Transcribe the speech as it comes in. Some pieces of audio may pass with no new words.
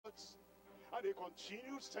And they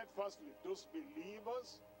continued steadfastly, those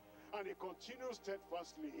believers, and they continued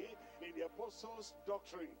steadfastly in the apostles'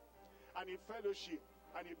 doctrine, and in fellowship,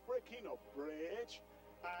 and in breaking of bread,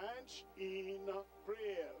 and in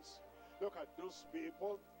prayers. Look at those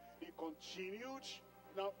people. They continued.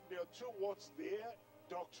 Now, there are two words there: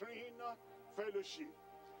 doctrine, fellowship.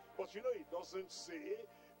 But you know, it doesn't say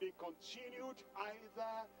they continued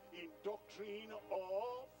either in doctrine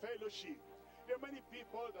or fellowship. There are many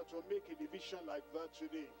people that will make a division like that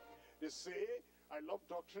today. They say, I love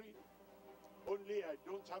doctrine, only I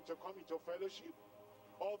don't have to come into fellowship.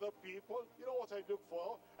 Other people, you know what I look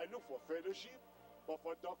for? I look for fellowship, but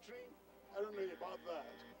for doctrine, I don't know about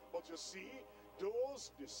that. But you see,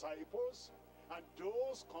 those disciples and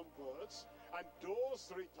those converts and those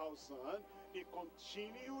 3,000, they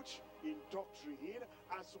continued in doctrine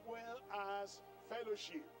as well as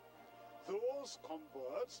fellowship. Those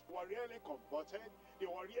converts were really converted. They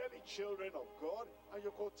were really children of God, and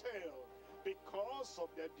you could tell because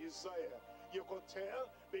of their desire. You could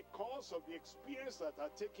tell because of the experience that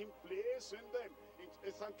are taking place in them.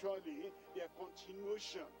 It's actually their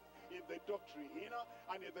continuation in the doctrine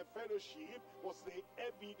and in the fellowship was the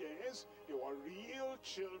evidence they were real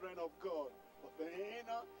children of God. But then,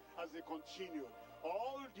 as they continued,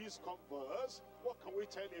 all these converts, what can we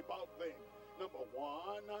tell about them? Number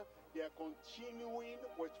one, they are continuing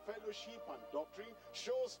with fellowship and doctrine,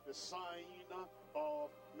 shows the sign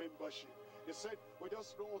of membership. They said, we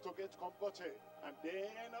just don't want to get converted and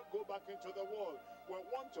then go back into the world. We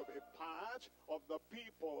want to be part of the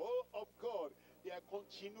people of God. Their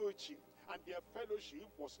continuity and their fellowship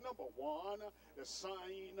was, number one, the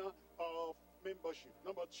sign of membership.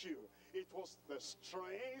 Number two, it was the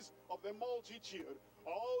strength of the multitude.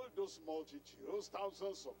 All those multitudes,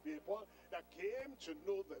 thousands of people that came to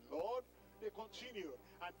know the Lord, they continued,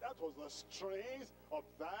 and that was the strength of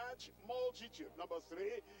that multitude. Number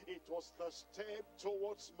three, it was the step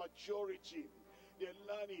towards maturity. They're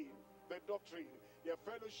learning the doctrine, they're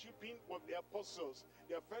fellowshipping with the apostles,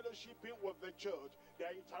 they're fellowshipping with the church,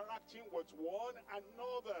 they're interacting with one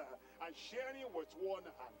another and sharing with one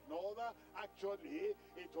another. Actually,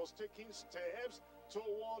 it was taking steps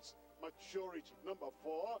towards maturity. Number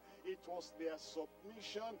four, it was their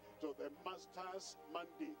submission to the master's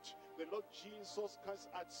mandate. The Lord Jesus Christ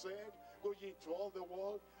had said, go ye into all the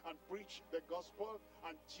world and preach the gospel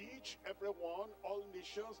and teach everyone, all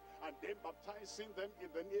nations, and then baptizing them in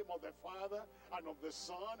the name of the Father and of the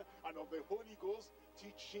Son and of the Holy Ghost,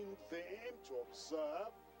 teaching them to observe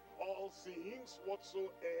all things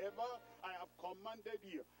whatsoever I have commanded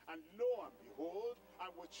you. And lo and behold, I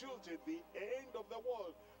will till to the end of the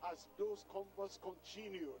world. As those converts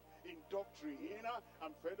continued in doctrine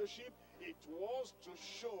and fellowship, it was to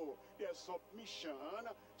show their submission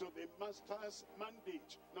to the master's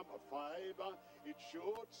mandate. Number five, it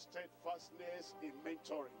showed steadfastness in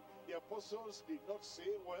mentoring. The apostles did not say,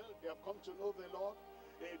 well, they have come to know the Lord,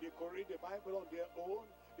 they could read the Bible on their own,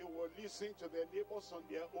 they were listening to their neighbors on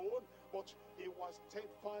their own, but they were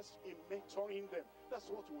steadfast in mentoring them. That's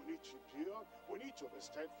what we need to do. We need to be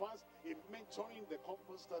steadfast in mentoring the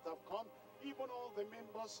converts that have come, even all the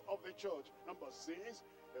members of the church. Number six,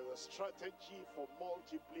 there's a strategy for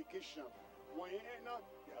multiplication. When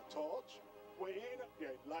they are taught, when they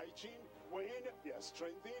are enlightened, when they are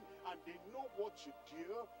strengthened, and they know what to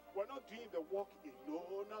do. We're not doing the work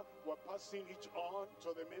alone. We're passing it on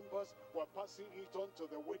to the members. We're passing it on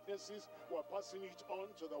to the witnesses. We're passing it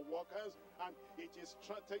on to the workers. And it is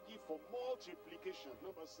strategy for multiplication.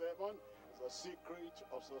 Number seven is the secret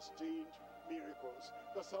of sustained miracles.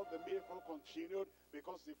 That's how the miracle continued,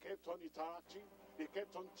 because they kept on interacting. They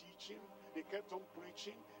kept on teaching. They kept on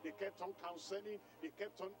preaching. They kept on counseling. They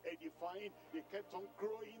kept on edifying. They kept on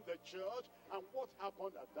growing the church. And what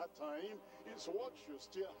happened at that time is what should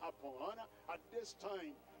still happen at this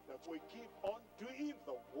time, that we keep on doing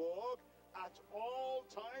the work at all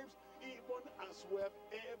times, even as we have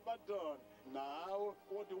ever done. Now,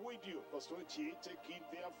 what do? Verse 28, take it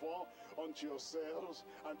therefore unto yourselves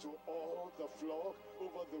and to all the flock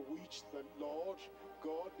over the which the Lord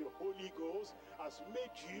God, the Holy Ghost, has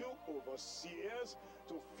made you overseers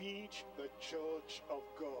to feed the church of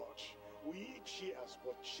God, which he has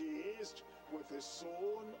purchased with his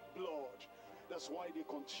own blood. That's why they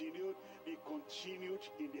continued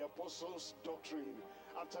in the apostles' doctrine.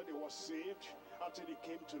 After they were saved, after they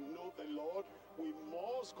came to know the Lord, we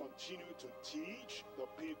must continue to teach the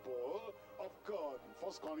people of God.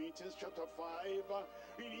 1 Corinthians chapter 5,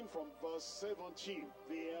 reading from verse 17.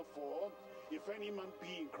 Therefore, if any man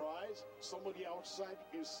be in Christ, somebody outside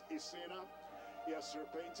is a sinner, he has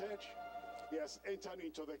repented, he has entered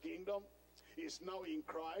into the kingdom, is now in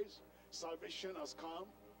Christ. Salvation has come.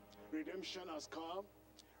 Redemption has come.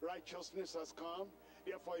 Righteousness has come.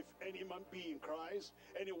 Therefore, if any man be in Christ,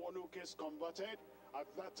 anyone who gets converted at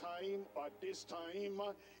that time, at this time,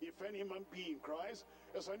 if any man be in Christ,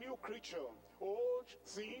 as a new creature. Old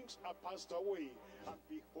things are passed away, and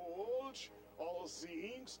behold, all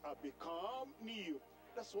things are become new.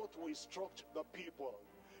 That's what we instruct the people,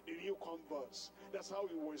 the new converts. That's how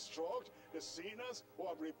we will instruct the sinners who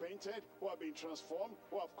have repented, who have been transformed,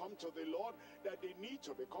 who have come to the Lord, that they need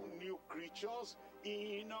to become new creatures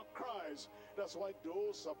in Christ. That's why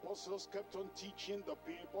those apostles kept on teaching the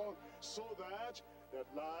people, so that their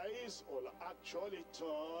lives will actually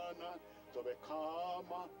turn to become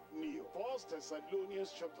new. 1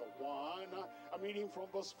 Thessalonians chapter 1, I'm reading from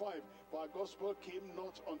verse 5. For our gospel came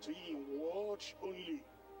not unto you in word only,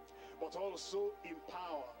 but also in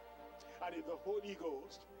power, and in the Holy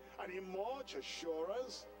Ghost, and in much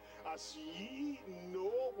assurance, as ye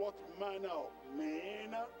know what manner of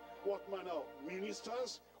men, what manner of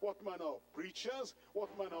ministers, what manner of preachers,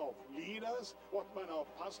 what manner of leaders, what manner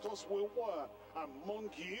of pastors we were among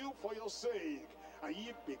you for your sake. And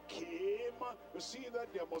ye became, you see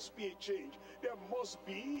that there must be a change. There must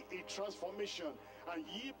be a transformation. And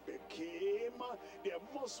ye became, there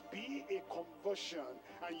must be a conversion.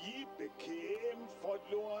 And ye became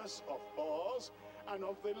followers of us and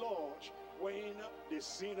of the Lord. When the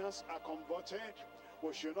sinners are converted,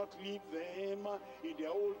 we should not leave them in their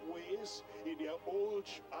old ways, in their old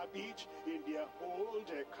habit, in their old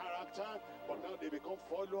character, but now they become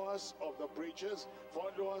followers of the preachers,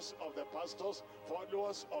 followers of the pastors,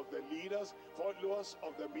 followers of the leaders, followers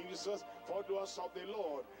of the ministers, followers of the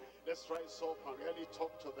Lord. Let's rise up and really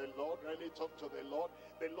talk to the Lord, really talk to the Lord.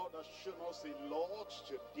 The Lord has shown us a lot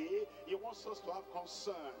today. He wants us to have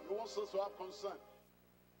concern. He wants us to have concern.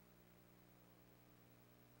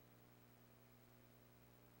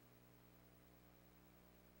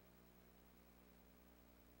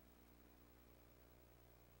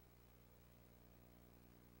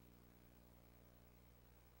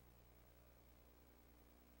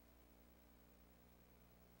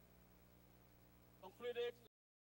 Concluded